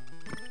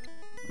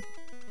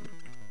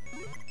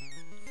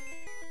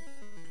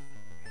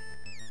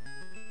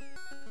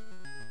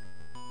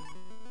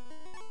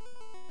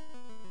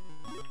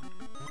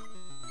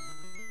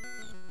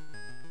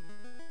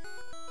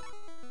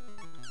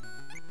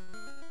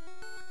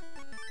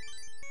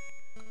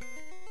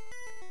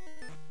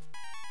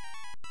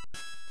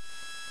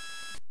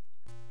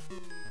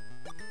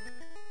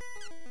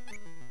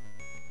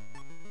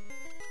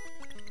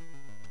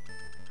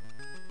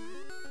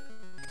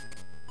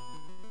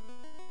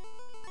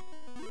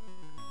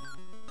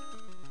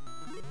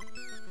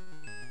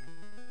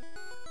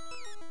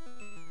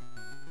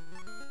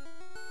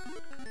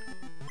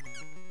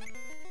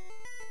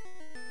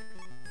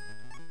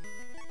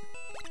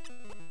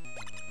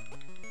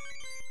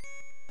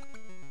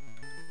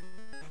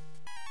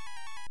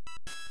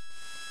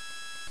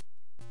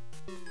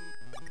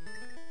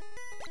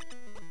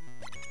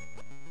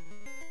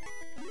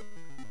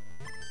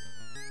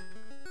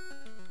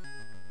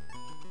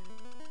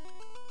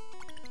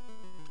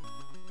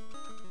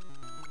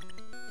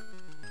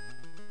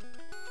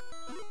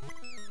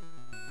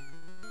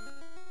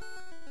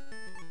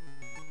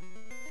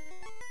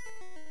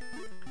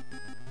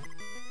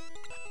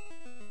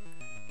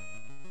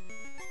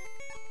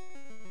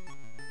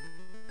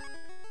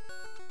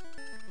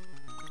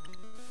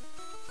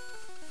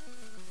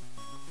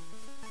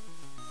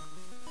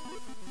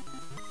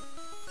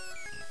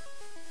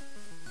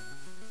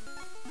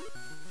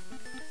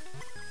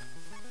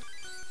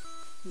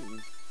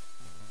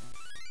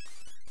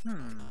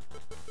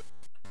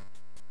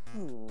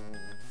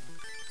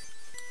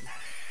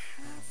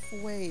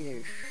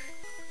 Halfway-ish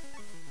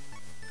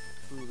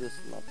through this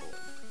level.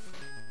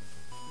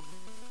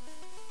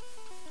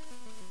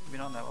 You've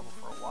been on that level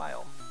for a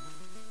while.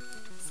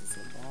 This is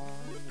a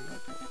long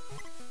level.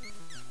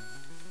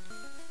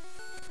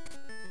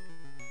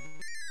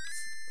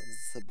 As I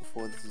said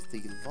before, this is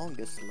the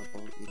longest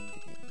level in the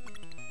game.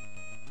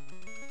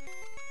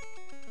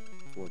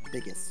 Or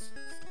biggest, sorry.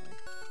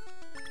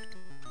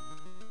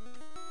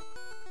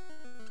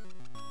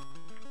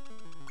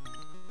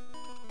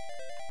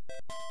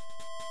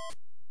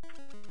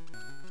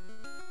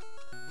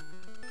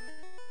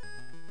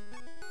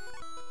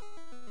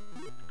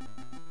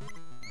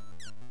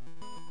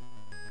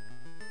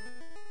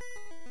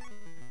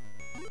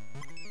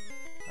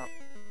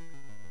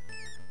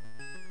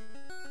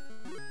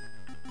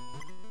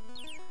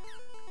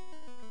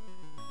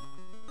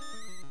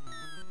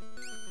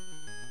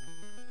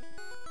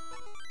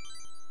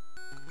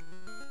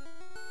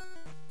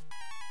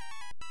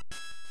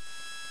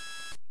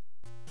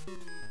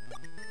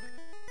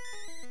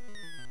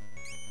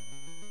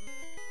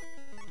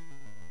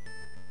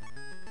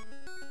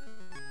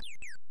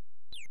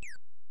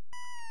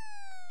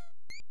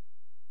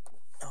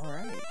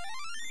 Alright.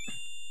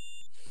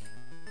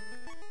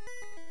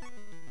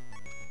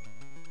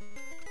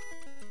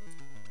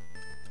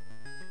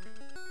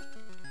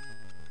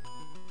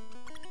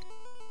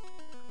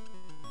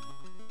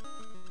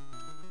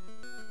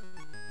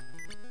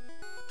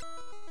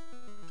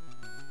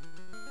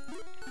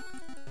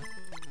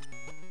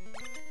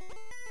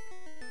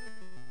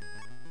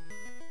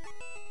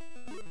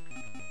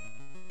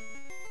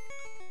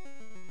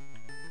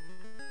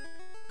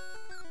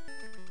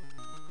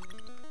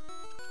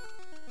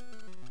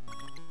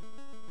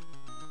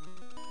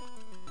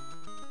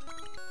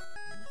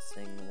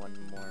 One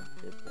more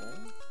bibble.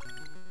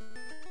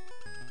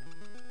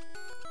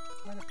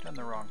 Might have done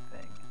the wrong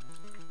thing.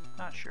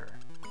 Not sure.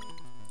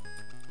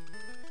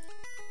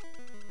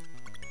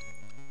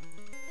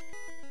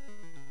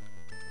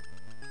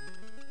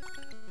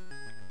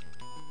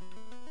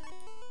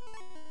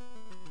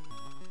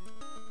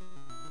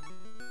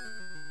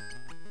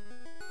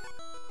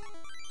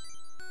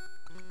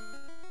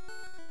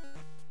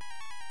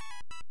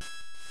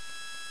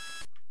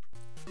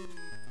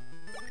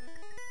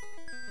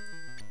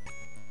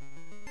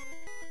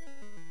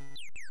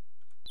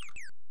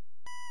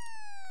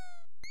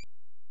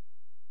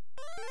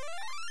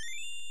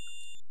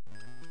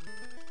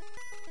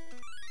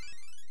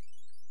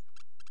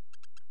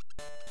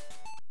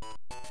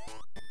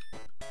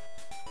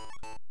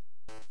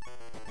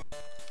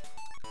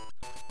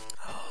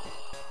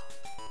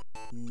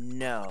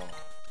 No.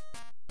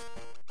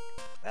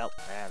 Well,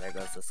 there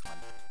goes this one.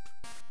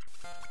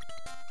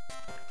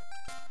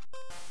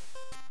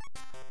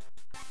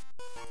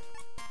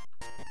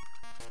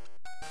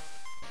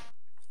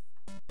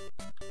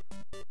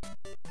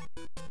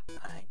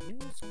 I knew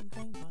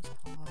something was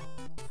off.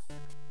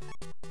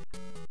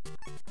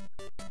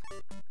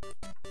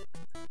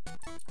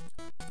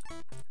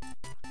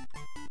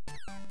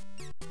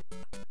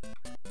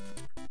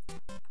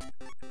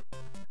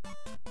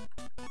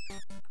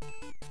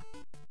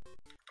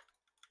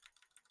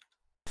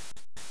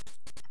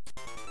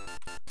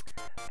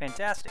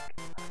 Fantastic.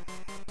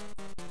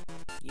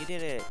 You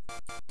did it.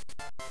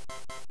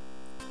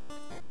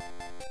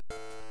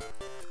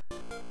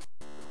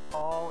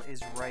 All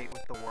is right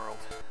with the world.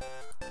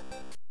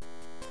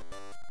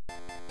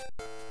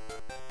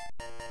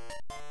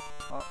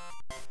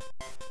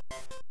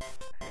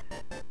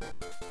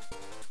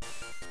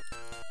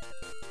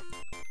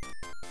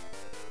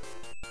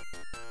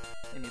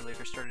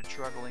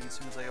 struggling as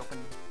soon as I open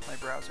my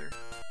browser.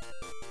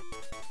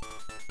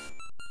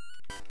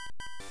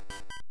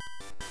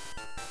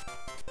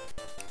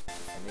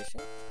 Finish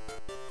it?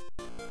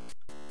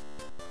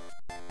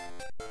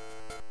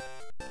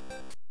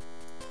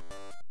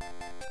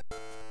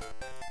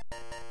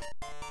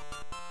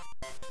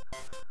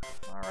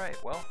 Alright,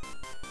 well.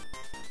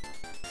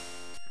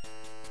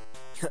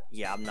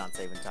 Yeah, I'm not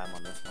saving time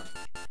on this one.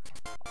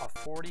 A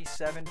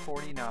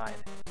 47-49.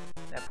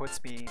 That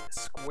puts me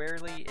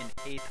squarely in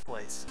 8th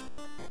place.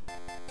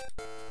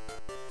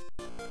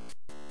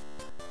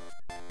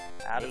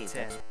 Out of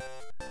 10.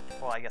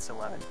 Well, I guess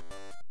 11.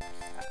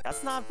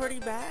 That's not pretty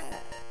bad.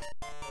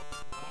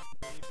 That's not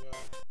pretty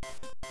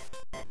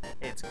bad.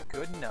 It's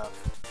good enough.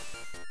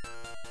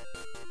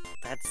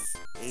 That's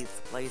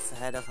 8th place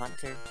ahead of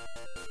Hunter.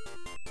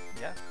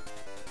 Yeah.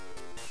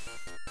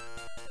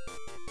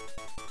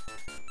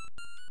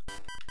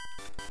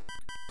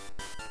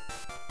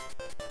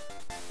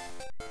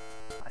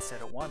 I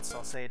said it once,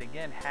 I'll say it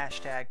again.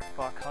 Hashtag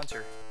fuck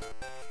Hunter.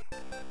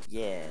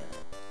 Yeah.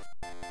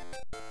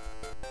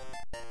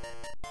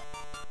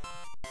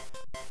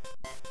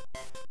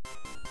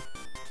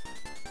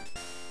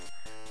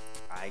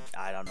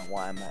 I don't know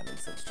why I'm having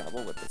such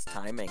trouble with this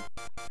timing.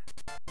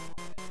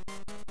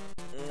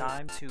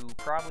 Time to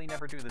probably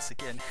never do this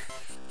again.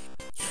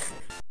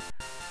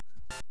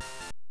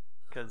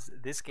 Because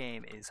this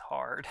game is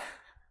hard.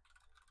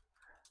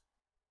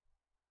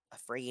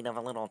 Afraid of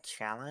a little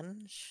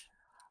challenge?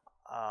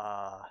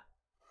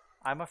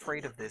 I'm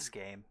afraid of this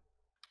game.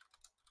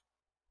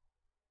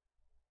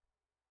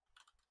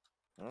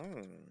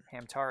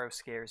 Hamtaro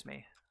scares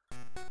me.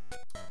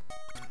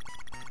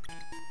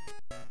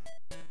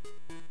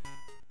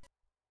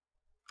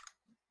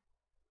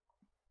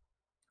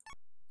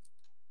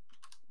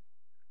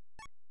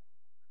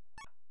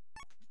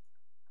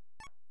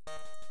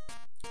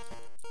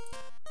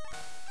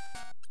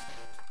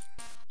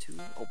 Two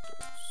opals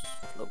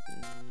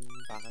floating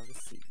by the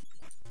sea.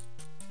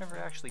 Never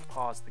actually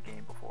paused the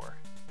game before.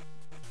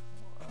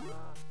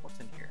 What's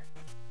in here?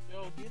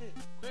 Yo, get it,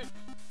 quick,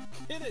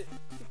 get it.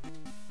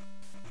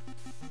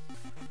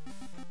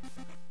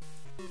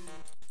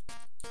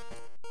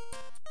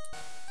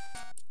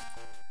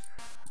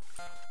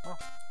 Oh.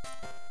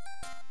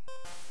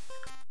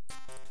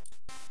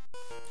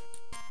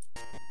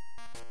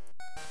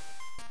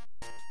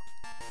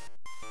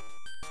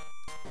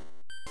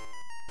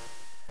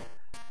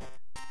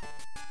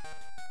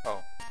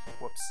 Oh,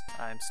 whoops,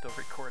 I'm still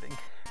recording.